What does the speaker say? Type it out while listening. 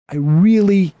I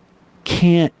really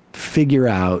can't figure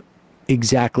out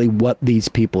exactly what these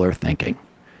people are thinking,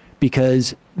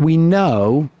 because we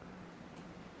know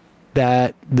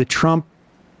that the Trump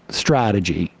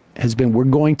strategy has been, we're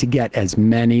going to get as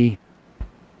many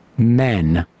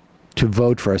men to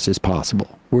vote for us as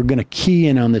possible. We're going to key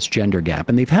in on this gender gap.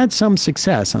 And they've had some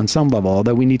success on some level,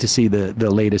 although we need to see the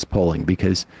latest polling,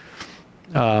 because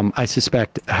I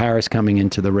suspect Harris coming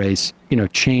into the race,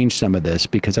 changed some of this,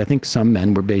 because I think some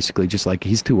men were basically just like,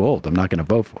 he's too old, I'm not going to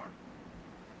vote for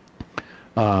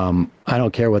him. I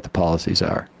don't care what the policies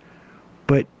are.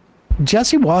 But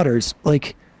Jesse Waters,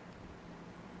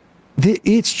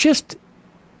 it's just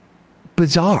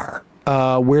bizarre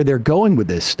where they're going with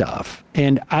this stuff.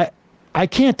 And I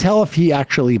can't tell if he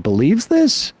actually believes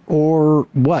this or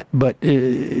what, but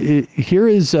here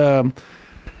is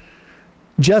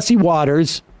Jesse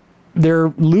Waters. They're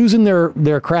losing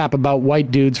their crap about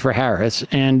white dudes for Harris.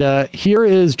 And here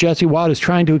is Jesse Waters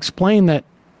trying to explain that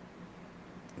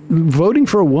voting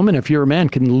for a woman, if you're a man,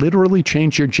 can literally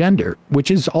change your gender, which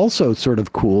is also sort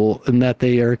of cool in that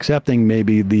they are accepting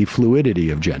maybe the fluidity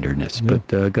of genderness. Yeah.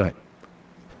 But go ahead.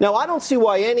 Now, I don't see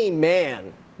why any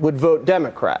man would vote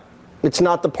Democrat. It's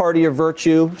not the party of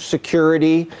virtue,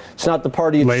 security. It's not the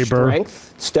party of labor,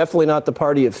 strength. It's definitely not the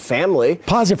party of family.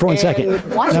 Pause it for 1 second.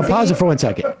 Now, pause it for 1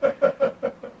 second.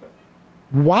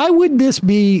 Why would this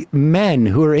be men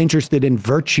who are interested in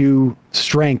virtue,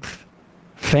 strength,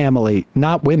 family,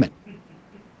 not women?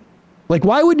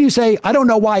 Why would you say, I don't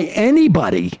know why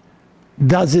anybody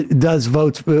does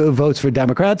votes for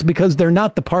Democrats, because they're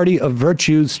not the party of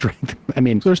virtue, strength. I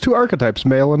mean, so there's two archetypes,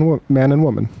 man and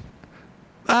woman.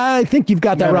 I think you've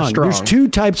got that wrong. There's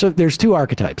two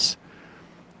archetypes.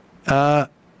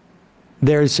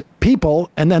 There's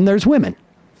people, and then there's women,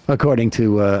 according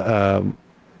to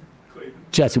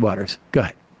Jesse Waters. Go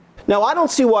ahead. Now, I don't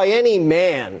see why any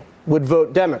man would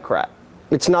vote Democrat.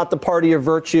 It's not the party of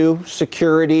virtue,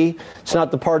 security. It's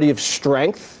not the party of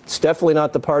strength. It's definitely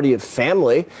not the party of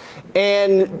family.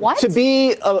 And to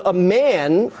be a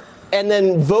man and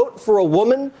then vote for a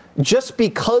woman just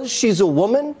because she's a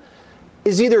woman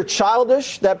is either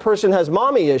childish, that person has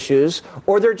mommy issues,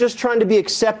 or they're just trying to be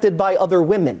accepted by other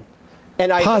women.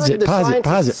 And I pause it.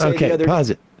 Okay, pause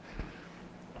it.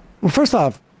 Well, first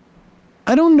off,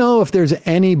 I don't know if there's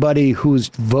anybody who's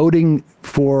voting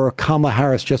for Kamala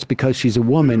Harris just because she's a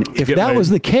woman. If that was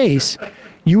the case,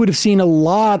 you would have seen a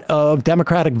lot of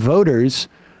Democratic voters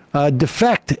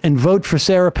defect and vote for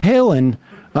Sarah Palin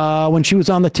when she was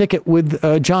on the ticket with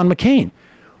John McCain.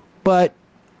 But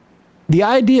the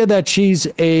idea that she's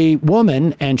a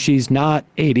woman and she's not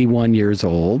 81 years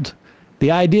old,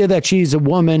 the idea that she's a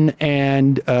woman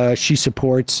and she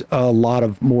supports a lot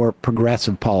of more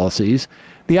progressive policies,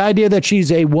 the idea that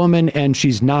she's a woman and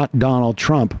she's not Donald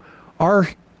Trump are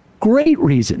great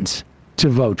reasons to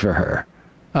vote for her.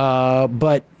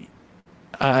 But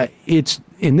it's,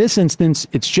 in this instance,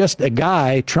 it's just a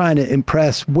guy trying to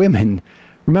impress women.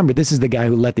 Remember, this is the guy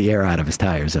who let the air out of his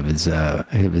tires of his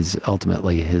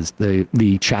ultimately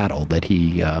the chattel that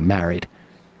he married.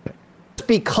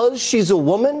 Because she's a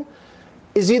woman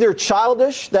is either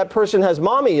childish, that person has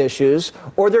mommy issues,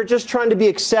 or they're just trying to be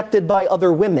accepted by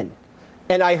other women.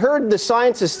 And I heard the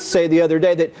scientists say the other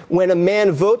day that when a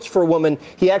man votes for a woman,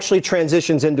 he actually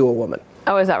transitions into a woman.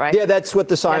 Oh, is that right? Yeah, that's what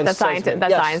the science says. Science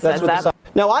says that.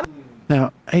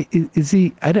 Now, is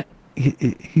he?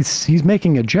 He's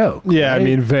making a joke. Yeah, right? I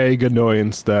mean, vague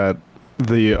annoyance that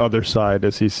the other side,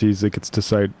 as he sees it, gets to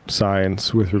cite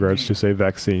science with regards to, say,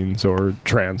 vaccines or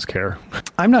trans care.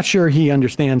 I'm not sure he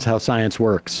understands how science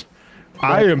works.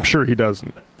 I am sure he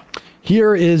doesn't.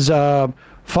 Here is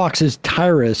Fox's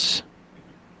Tyrus.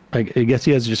 I guess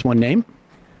he has just one name.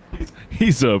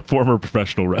 He's a former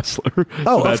professional wrestler.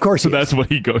 Oh, of course he is. That's what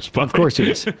he goes by. Of course he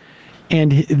is.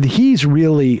 And he's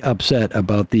really upset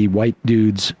about the white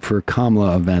dudes for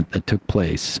Kamala event that took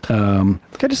place. Can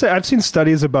I just say, I've seen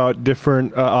studies about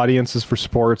different audiences for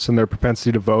sports and their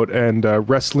propensity to vote, and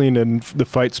wrestling and the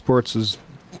fight sports is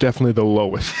definitely the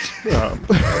lowest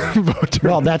voter.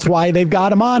 Well, that's why they've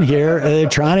got him on here. They're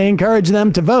trying to encourage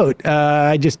them to vote.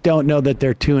 I just don't know that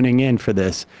they're tuning in for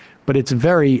this. But it's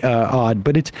very odd.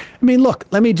 But it's, I mean, look,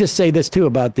 let me just say this too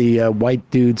about the white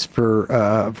dudes for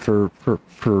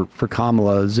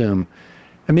Kamala Zoom.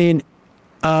 I mean,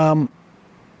 the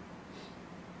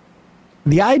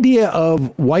idea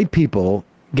of white people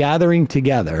gathering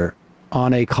together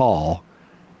on a call,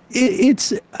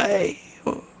 it's a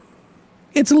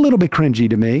little bit cringy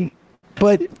to me.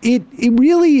 But it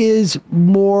really is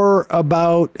more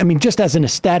about, I mean, just as an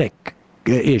aesthetic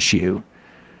issue.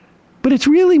 But it's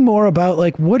really more about,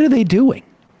 like, what are they doing?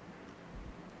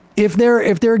 if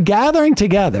they're gathering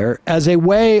together as a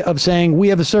way of saying we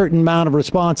have a certain amount of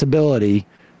responsibility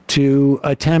to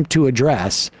attempt to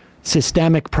address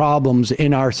systemic problems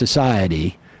in our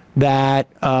society that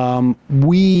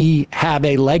we have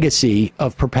a legacy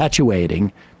of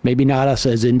perpetuating, maybe not us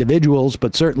as individuals,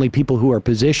 but certainly people who are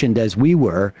positioned as we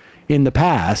were in the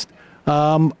past,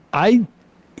 that's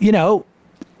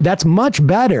much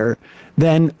better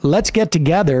than let's get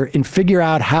together and figure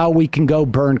out how we can go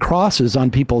burn crosses on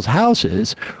people's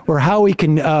houses, or how we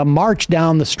can march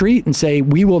down the street and say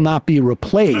we will not be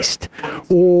replaced,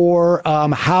 or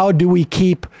how do we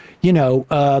keep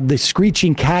the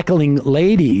screeching, cackling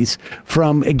ladies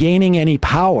from gaining any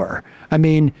power. I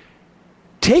mean,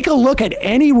 take a look at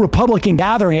any Republican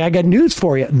gathering. I got news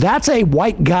for you. That's a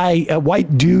white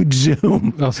dude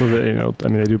Zoom. Also,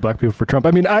 they do black people for Trump.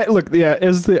 I mean,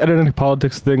 is the identity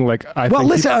politics thing like?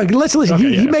 Listen.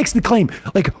 Okay, he makes the claim.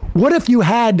 Like, what if you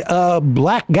had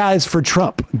black guys for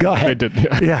Trump? Go ahead. They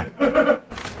did. Yeah.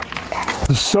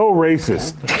 So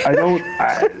racist.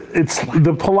 It's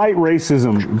the polite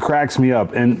racism cracks me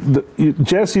up. And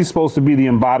Jesse's supposed to be the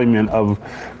embodiment of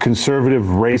conservative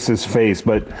racist face,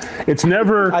 but it's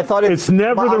never. I thought it's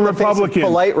never the Republicans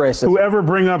polite racism who ever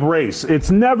bring up race. It's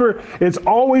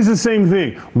always the same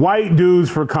thing. White dudes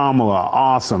for Kamala,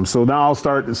 awesome. So now I'll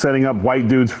start setting up white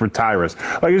dudes for Tyrus.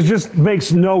 Like, it just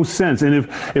makes no sense. And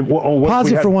pause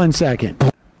it for 1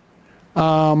 second.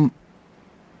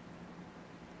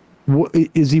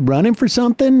 Is he running for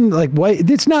something? Like, why?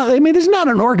 It's not. I mean, it's not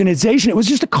an organization. It was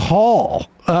just a call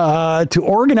to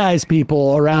organize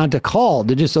people around a call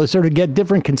to just sort of get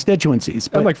different constituencies.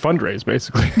 And like fundraise,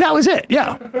 basically. That was it.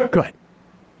 Yeah. Go ahead.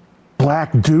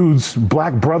 Black dudes,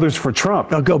 black brothers for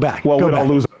Trump. Oh, go back. Well,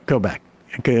 go back.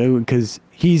 Because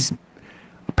he's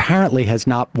apparently has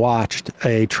not watched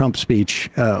a Trump speech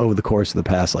over the course of the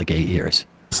past 8 years.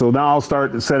 So now I'll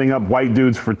start setting up white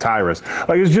dudes for Tyrus.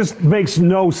 Like, it just makes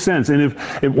no sense. And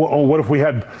what if we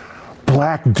had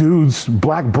black dudes,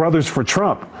 black brothers for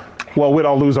Trump? Well, we'd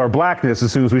all lose our blackness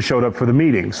as soon as we showed up for the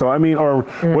meeting. So, I mean, or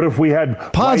what if we had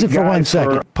Pause it for 1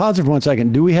 second. Pause it for 1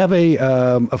 second. Do we have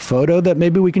a photo that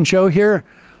maybe we can show here?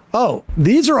 Oh,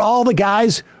 these are all the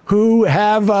guys who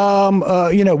have,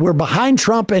 we're behind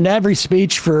Trump in every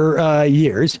speech for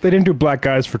years. They didn't do black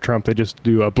guys for Trump. They just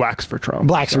do blacks for Trump.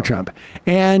 Blacks for Trump.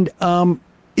 And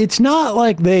it's not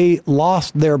like they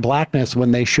lost their blackness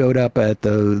when they showed up at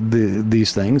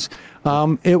these things.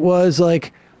 It was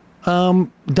like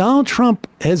Donald Trump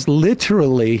has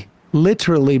literally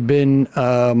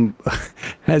been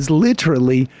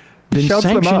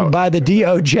sanctioned by the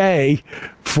DOJ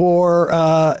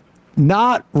for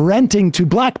not renting to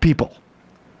black people.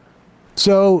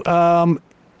 So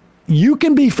you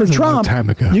can be for Trump.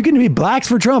 You can be blacks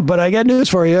for Trump, but I got news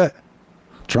for you.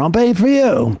 Trump ain't for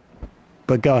you.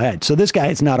 But go ahead. So this guy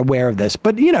is not aware of this.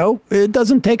 But, it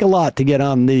doesn't take a lot to get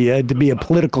on to be a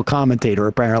political commentator,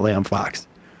 apparently, on Fox.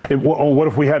 What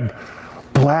if we had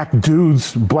black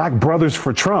dudes, black brothers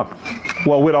for Trump?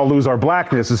 Well, we'd all lose our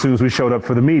blackness as soon as we showed up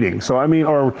for the meeting. So, I mean,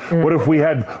 or what if we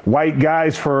had white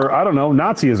guys for, I don't know,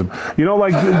 Nazism?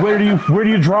 Where do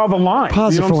you draw the line?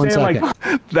 Pause it for 1 second.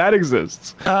 Like, that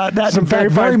exists. That's some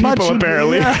very much people,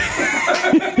 apparently. Yeah.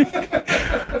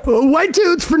 White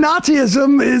dudes for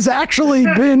Nazism has actually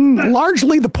been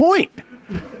largely the point.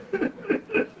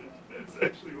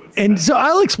 And so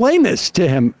I'll explain this to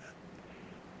him.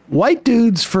 White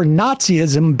dudes for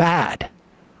Nazism, bad.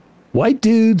 White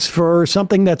dudes for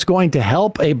something that's going to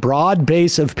help a broad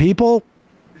base of people,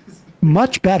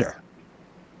 much better.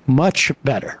 Much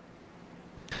better.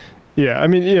 Yeah, I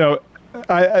mean,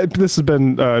 this has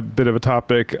been a bit of a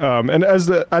topic, and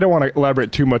I don't want to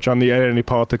elaborate too much on the identity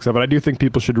politics of it. I do think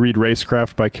people should read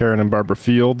Racecraft by Karen and Barbara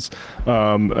Fields,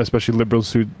 especially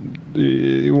liberals who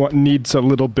needs a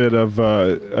little bit of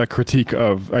a critique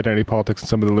of identity politics and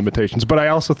some of the limitations. But I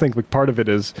also think part of it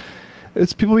is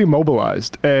it's people being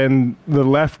mobilized and the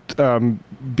left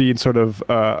being sort of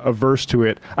averse to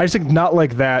it. I just think not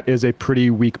like that is a pretty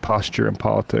weak posture in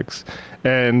politics.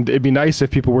 And it'd be nice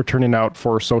if people were turning out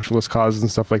for socialist causes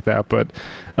and stuff like that. But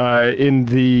in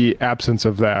the absence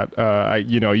of that,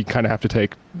 you kind of have to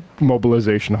take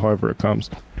mobilization however it comes.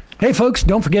 Hey, folks,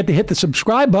 don't forget to hit the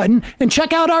subscribe button and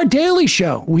check out our daily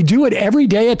show. We do it every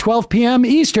day at 12 p.m.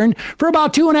 Eastern for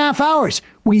about 2.5 hours.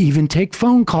 We even take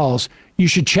phone calls. You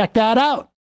should check that out.